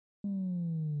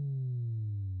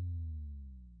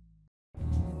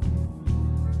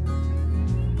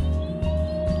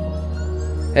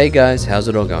Hey guys, how's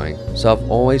it all going? So I've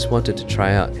always wanted to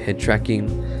try out head tracking,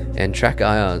 and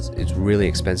TrackIR is really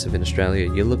expensive in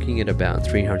Australia. You're looking at about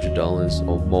 $300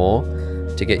 or more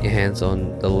to get your hands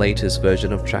on the latest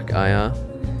version of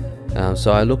TrackIR.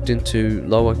 So I looked into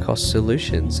lower cost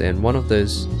solutions, and one of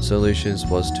those solutions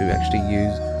was to actually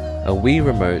use a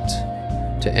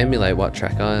WiiRemote to emulate what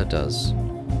TrackIR does.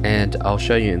 And I'll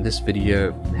show you in this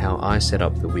video how I set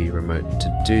up the WiiRemote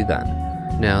to do that.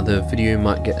 Now the video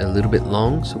might get a little bit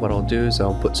long, so what I'll do is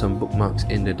I'll put some bookmarks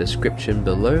in the description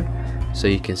below so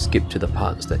you can skip to the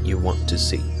parts that you want to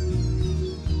see.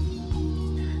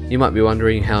 You might be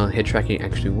wondering how head tracking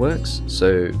actually works.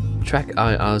 So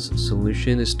TrackIR's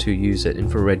solution is to use an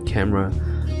infrared camera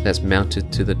that's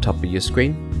mounted to the top of your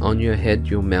screen. On your head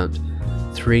you'll mount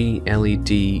 3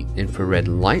 LED infrared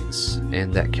lights,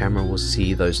 and that camera will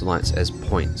see those lights as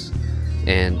points,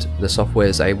 and the software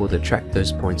is able to track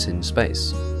those points in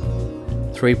space.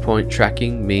 3-point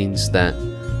tracking means that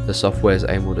the software is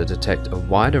able to detect a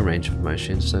wider range of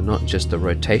motion, so not just the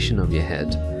rotation of your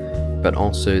head, but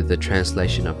also the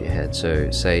translation of your head. So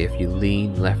say if you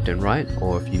lean left and right,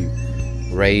 or if you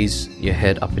raise your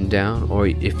head up and down, or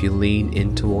if you lean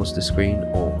in towards the screen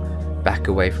or back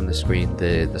away from the screen,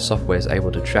 the software is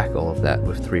able to track all of that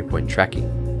with 3-point tracking.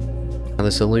 Now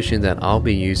the solution that I'll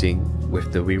be using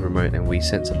with the WiiRemote and Wii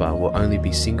Sensor Bar will only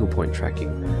be single point tracking,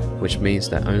 which means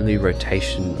that only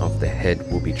rotation of the head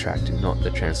will be tracked and not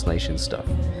the translation stuff.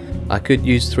 I could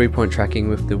use 3-point tracking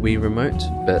with the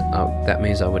WiiRemote, but that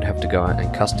means I would have to go out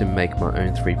and custom make my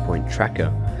own 3-point tracker,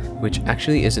 which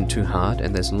actually isn't too hard,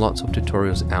 and there's lots of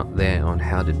tutorials out there on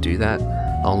how to do that.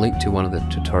 I'll link to one of the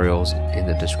tutorials in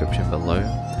the description below,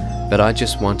 but I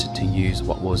just wanted to use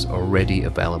what was already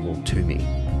available to me.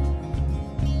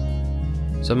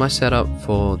 So my setup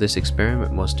for this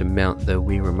experiment was to mount the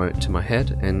WiiRemote to my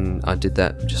head, and I did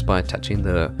that just by attaching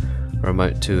the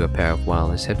remote to a pair of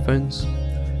wireless headphones.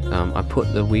 I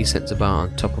put the Wii Sensor Bar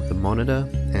on top of the monitor,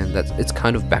 and it's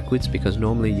kind of backwards because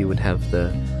normally you would have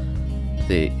the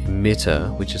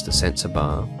emitter, which is the sensor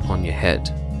bar, on your head,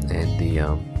 and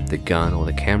the gun or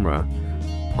the camera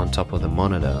on top of the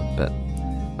monitor, but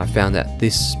I found that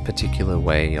this particular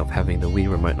way of having the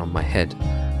WiiRemote on my head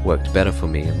worked better for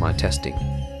me in my testing.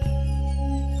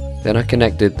 Then I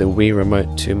connected the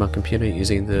WiiRemote to my computer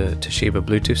using the Toshiba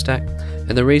Bluetooth stack,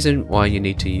 and the reason why you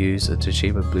need to use a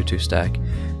Toshiba Bluetooth stack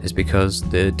is because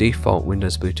the default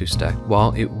Windows Bluetooth stack,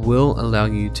 while it will allow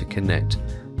you to connect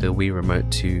the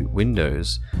WiiRemote to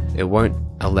Windows, it won't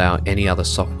allow any other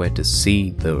software to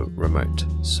see the remote,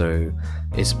 so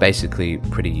it's basically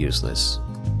pretty useless.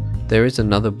 There is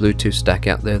another Bluetooth stack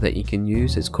out there that you can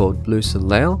use. It's called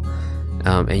Bluesoleil,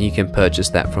 and you can purchase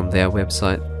that from their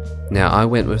website. Now I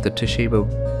went with the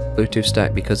Toshiba Bluetooth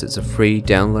stack because it's a free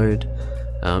download.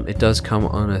 It does come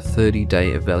on a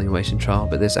 30-day evaluation trial,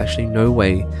 but there's actually no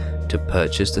way to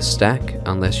purchase the stack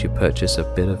unless you purchase a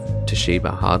bit of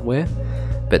Toshiba hardware,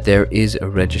 but there is a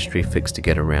registry fix to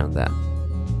get around that.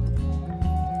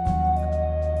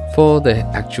 For the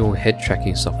actual head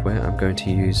tracking software, I'm going to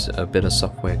use a bit of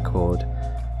software called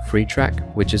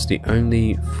FreeTrack, which is the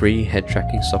only free head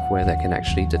tracking software that can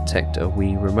actually detect a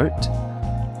WiiRemote.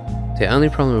 The only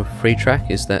problem with FreeTrack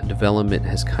is that development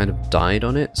has kind of died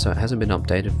on it, so it hasn't been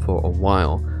updated for a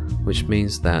while, which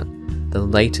means that the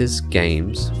latest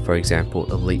games, for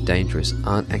example Elite Dangerous,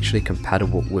 aren't actually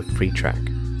compatible with FreeTrack.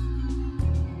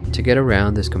 To get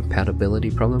around this compatibility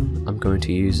problem, I'm going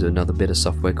to use another bit of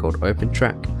software called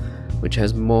OpenTrack, which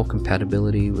has more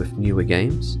compatibility with newer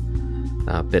games,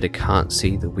 but it can't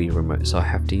see the WiiRemote, so I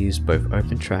have to use both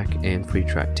OpenTrack and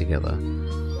FreeTrack together.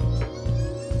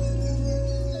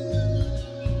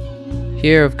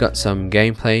 Here I've got some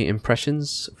gameplay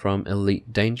impressions from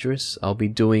Elite Dangerous. I'll be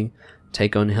doing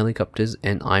Take on Helicopters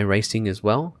and iRacing as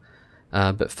well.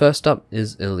 But first up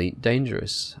is Elite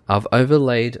Dangerous. I've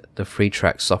overlaid the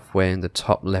FreeTrack software in the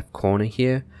top left corner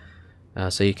here,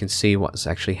 so you can see what's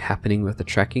actually happening with the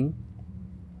tracking.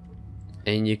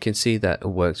 And you can see that it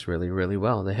works really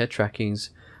well. The head tracking's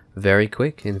very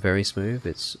quick and very smooth.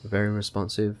 It's very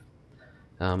responsive.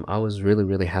 I was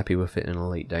really happy with it in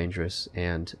Elite Dangerous,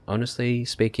 and honestly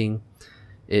speaking,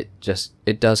 it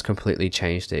does completely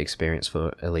change the experience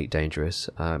for Elite Dangerous.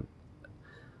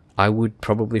 I would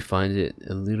probably find it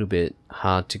a little bit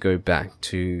hard to go back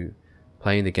to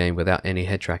playing the game without any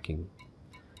head tracking,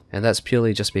 and that's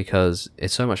purely just because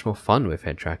it's so much more fun with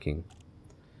head tracking.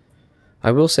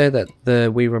 I will say that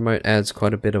the WiiRemote adds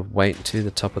quite a bit of weight to the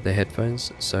top of the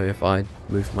headphones, so if I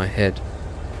move my head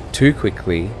too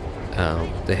quickly,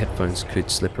 the headphones could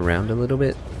slip around a little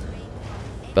bit,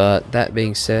 But that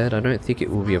being said, I don't think it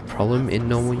will be a problem in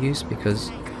normal use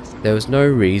because There was no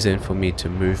reason for me to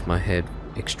move my head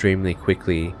extremely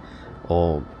quickly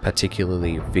or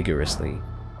particularly vigorously.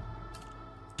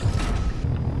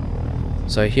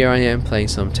 So here I am playing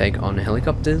some Take on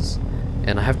Helicopters,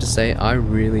 and I have to say I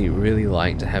really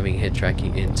liked having head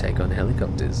tracking in Take on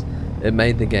Helicopters. It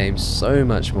made the game so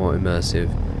much more immersive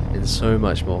and so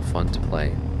much more fun to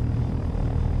play.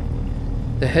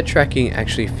 The head tracking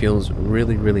actually feels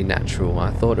really natural. I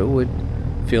thought it would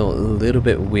feel a little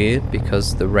bit weird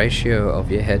because the ratio of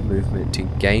your head movement to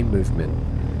game movement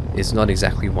is not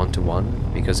exactly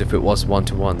 1-to-1, because if it was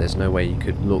 1-to-1 there's no way you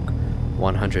could look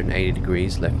 180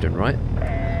 degrees left and right.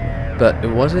 But it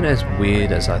wasn't as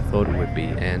weird as I thought it would be,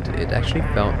 and it actually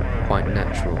felt quite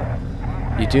natural.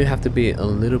 You do have to be a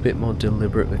little bit more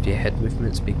deliberate with your head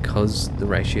movements because the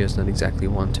ratio is not exactly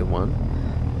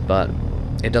 1-to-1, but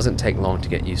it doesn't take long to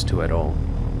get used to at all.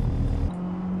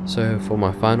 So for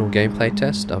my final gameplay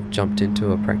test, I've jumped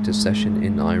into a practice session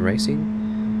in iRacing,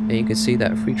 and you can see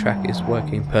that free track is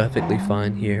working perfectly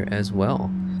fine here as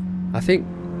well. I think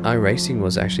iRacing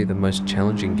was actually the most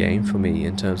challenging game for me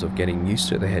in terms of getting used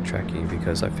to the head tracking,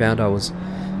 because I found I was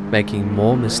making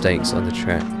more mistakes on the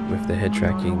track with the head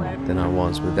tracking than I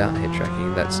was without head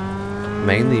tracking. That's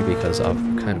mainly because I've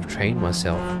kind of trained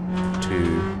myself to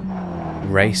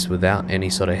race without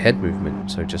any sort of head movement,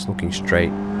 so just looking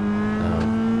straight,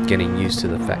 getting used to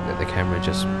the fact that the camera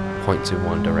just points in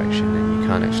one direction and you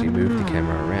can't actually move the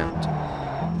camera around.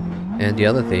 And the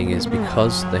other thing is,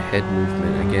 because the head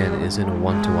movement again is in a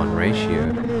 1-to-1 ratio,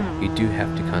 you do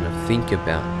have to kind of think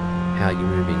about how you're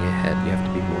moving your head. You have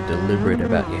to be more deliberate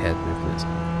about your head movements.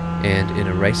 And in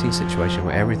a racing situation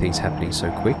where everything's happening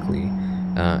so quickly,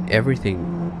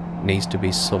 everything needs to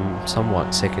be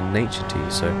somewhat second nature to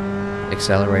you. So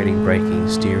accelerating, braking,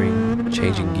 steering,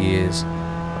 changing gears,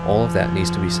 all of that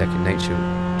needs to be second nature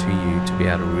to you to be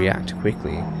able to react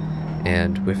quickly.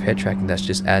 And with head tracking, that's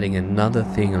just adding another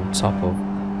thing on top of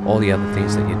all the other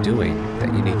things that you're doing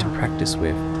that you need to practice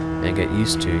with and get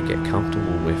used to, get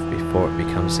comfortable with before it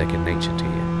becomes second nature to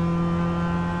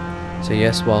you. So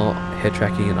yes, while head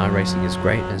tracking in iRacing is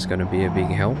great and it's going to be a big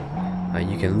help,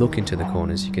 you can look into the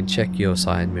corners, you can check your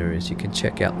side mirrors, you can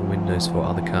check out the windows for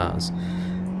other cars.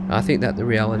 I think that the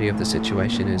reality of the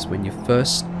situation is when you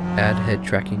first add head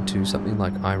tracking to something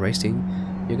like iRacing,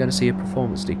 you're going to see a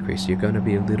performance decrease. You're going to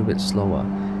be a little bit slower,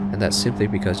 and that's simply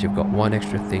because you've got one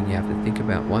extra thing you have to think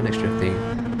about, one extra thing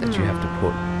that you have to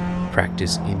put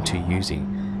practice into using.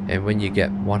 And when you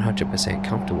get 100%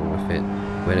 comfortable with it,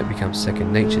 when it becomes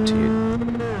second nature to you,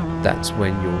 that's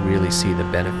when you'll really see the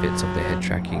benefits of the head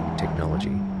tracking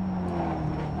technology.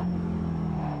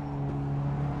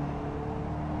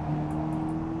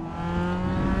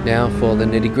 Now for the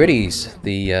nitty-gritties,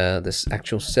 this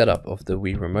actual setup of the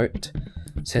WiiRemote,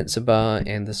 sensor bar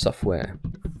and the software.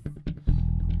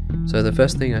 So the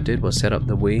first thing I did was set up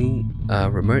the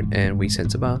WiiRemote and Wii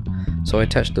sensor bar. So I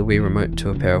attached the WiiRemote to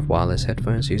a pair of wireless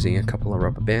headphones using a couple of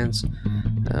rubber bands.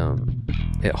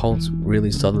 It holds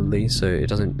really solidly, so it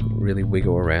doesn't really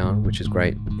wiggle around, which is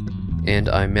great. And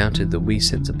I mounted the Wii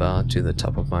sensor bar to the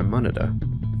top of my monitor.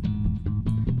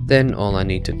 Then all I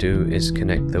need to do is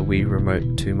connect the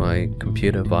WiiRemote to my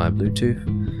computer via Bluetooth,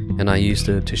 and I use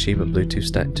the Toshiba Bluetooth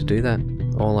stack to do that.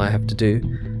 All I have to do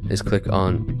is click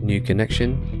on New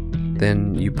Connection,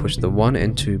 then you push the 1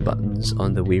 and 2 buttons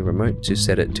on the WiiRemote to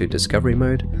set it to Discovery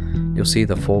Mode. You'll see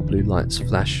the 4 blue lights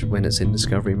flash when it's in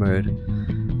Discovery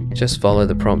Mode. Just follow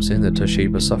the prompts in the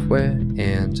Toshiba software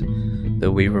and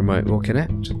the WiiRemote will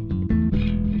connect.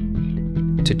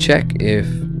 To check if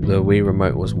the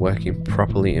WiiRemote was working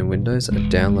properly in Windows, I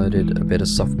downloaded a bit of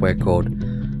software called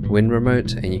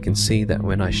WiinRemote, and you can see that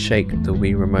when I shake the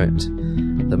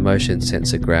WiiRemote, the motion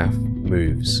sensor graph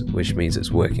moves, which means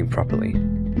it's working properly.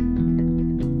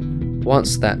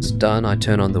 Once that's done, I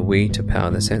turn on the Wii to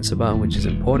power the sensor bar, which is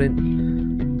important,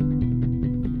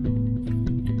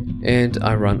 and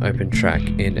I run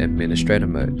OpenTrack in administrator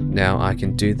mode. Now I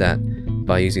can do that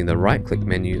by using the right click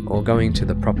menu or going to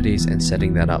the properties and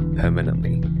setting that up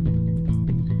permanently.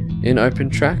 In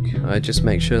OpenTrack, I just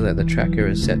make sure that the tracker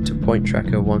is set to Point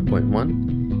Tracker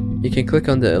 1.1. You can click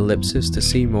on the ellipses to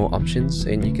see more options,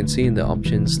 and you can see in the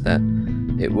options that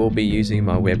it will be using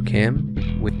my webcam,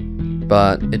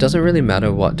 but it doesn't really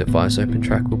matter what device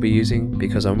OpenTrack will be using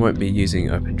because I won't be using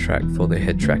OpenTrack for the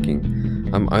head tracking.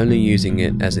 I'm only using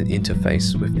it as an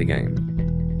interface with the game.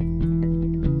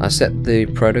 I set the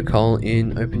protocol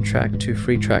in OpenTrack to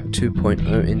FreeTrack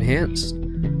 2.0 Enhanced,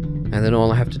 and then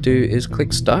all I have to do is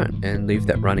click Start and leave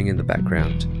that running in the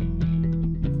background.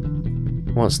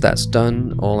 Once that's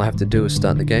done, all I have to do is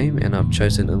start the game, and I've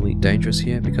chosen Elite Dangerous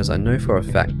here because I know for a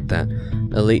fact that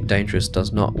Elite Dangerous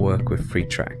does not work with free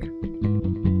track.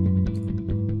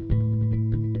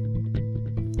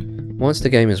 Once the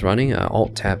game is running, I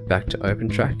Alt-Tab back to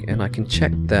OpenTrack, and I can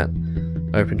check that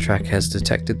OpenTrack has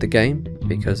detected the game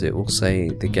because it will say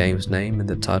the game's name in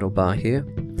the title bar here.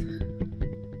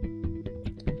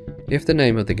 If the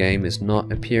name of the game is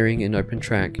not appearing in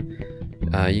OpenTrack,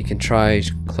 you can try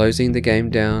closing the game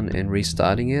down and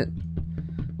restarting it.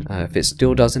 If it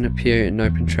still doesn't appear in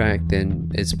OpenTrack,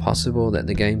 then it's possible that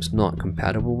the game's not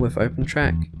compatible with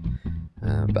OpenTrack,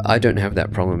 but I don't have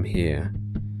that problem here.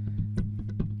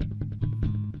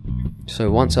 So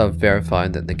once I've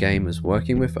verified that the game is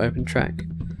working with OpenTrack,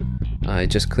 I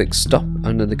just click stop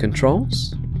under the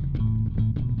controls,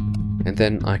 and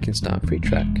then I can start free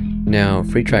track. Now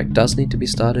free track does need to be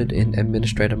started in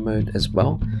administrator mode as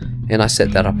well, and I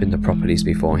set that up in the properties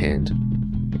beforehand.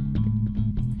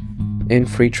 In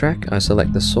free track I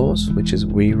select the source, which is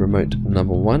WiiRemote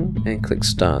number 1, and click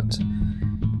start.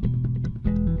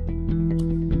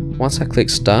 Once I click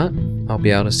start, I'll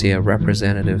be able to see a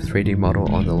representative 3D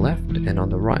model on the left, and on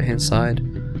the right hand side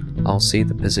I'll see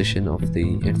the position of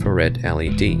the infrared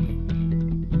LED.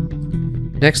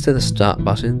 Next to the start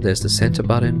button there's the center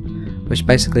button, which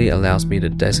basically allows me to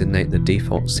designate the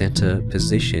default center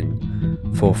position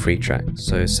for free track.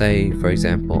 So say for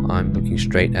example I'm looking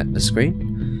straight at the screen,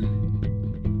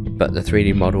 but the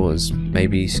 3D model is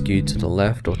maybe skewed to the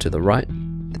left or to the right,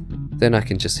 then I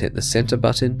can just hit the center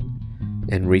button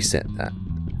and reset that.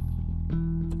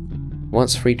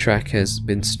 Once free track has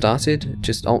been started,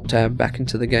 just Alt-Tab back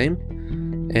into the game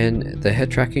and the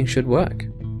head tracking should work.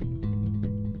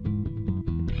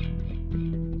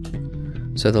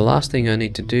 So the last thing I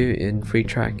need to do in free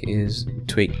track is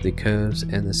tweak the curves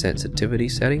and the sensitivity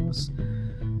settings.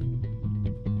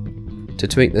 To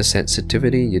tweak the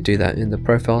sensitivity, you do that in the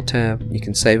profile tab. You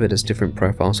can save it as different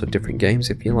profiles for different games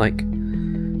if you like.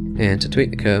 And to tweak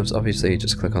the curves, obviously you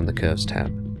just click on the curves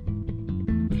tab.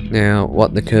 Now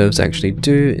what the curves actually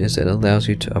do is it allows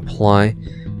you to apply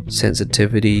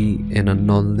sensitivity in a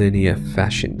non-linear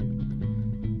fashion.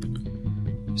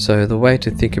 So the way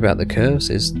to think about the curves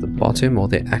is the bottom, or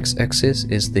the x-axis,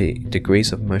 is the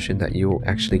degrees of motion that you will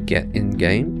actually get in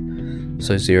game,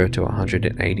 so 0 to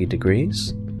 180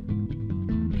 degrees.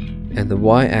 And the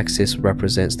y-axis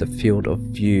represents the field of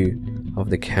view of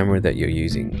the camera that you're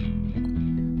using.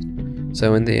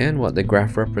 So in the end what the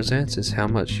graph represents is how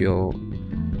much your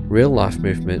real-life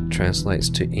movement translates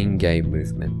to in-game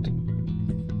movement.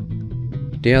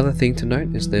 The other thing to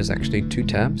note is there's actually 2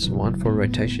 tabs, one for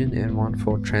rotation and one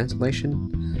for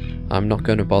translation. I'm not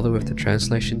going to bother with the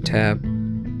translation tab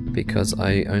because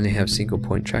I only have single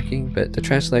point tracking, but the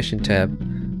translation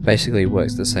tab basically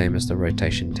works the same as the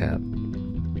rotation tab.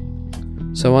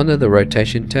 So under the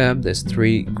rotation tab there's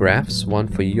 3 graphs, one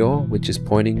for yaw, which is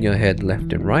pointing your head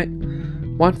left and right,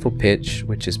 one for pitch,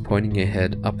 which is pointing your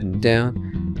head up and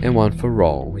down, and one for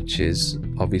roll, which is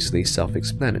obviously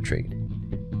self-explanatory.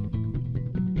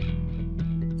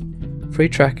 Free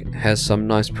track has some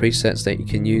nice presets that you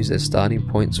can use as starting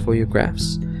points for your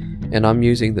graphs, and I'm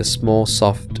using the small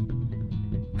soft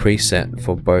preset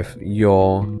for both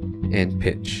yaw and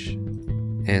pitch.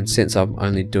 And since I'm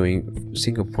only doing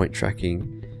single point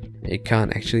tracking, it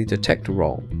can't actually detect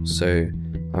roll, so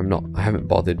I haven't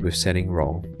bothered with setting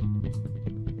roll.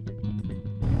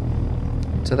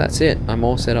 So that's it, I'm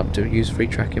all set up to use free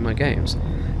track in my games.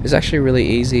 It's actually really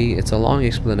easy. It's a long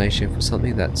explanation for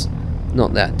something that's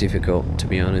not that difficult, to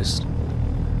be honest.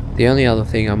 The only other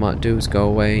thing I might do is go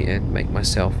away and make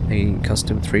myself a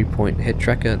custom 3-point head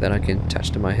tracker that I can attach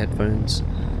to my headphones,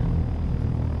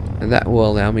 and that will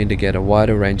allow me to get a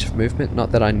wider range of movement.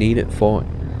 Not that I need it for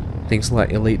things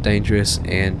like Elite Dangerous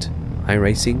and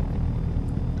iRacing,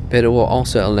 but it will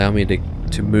also allow me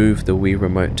to move the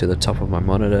WiiRemote to the top of my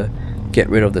monitor, get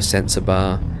rid of the sensor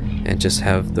bar, and just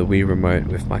have the WiiRemote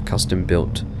with my custom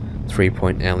built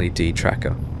 3-point LED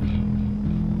tracker.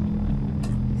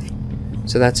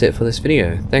 So that's it for this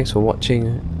video. Thanks for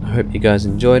watching. I hope you guys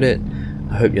enjoyed it.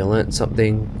 I hope you learnt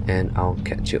something, and I'll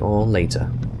catch you all later.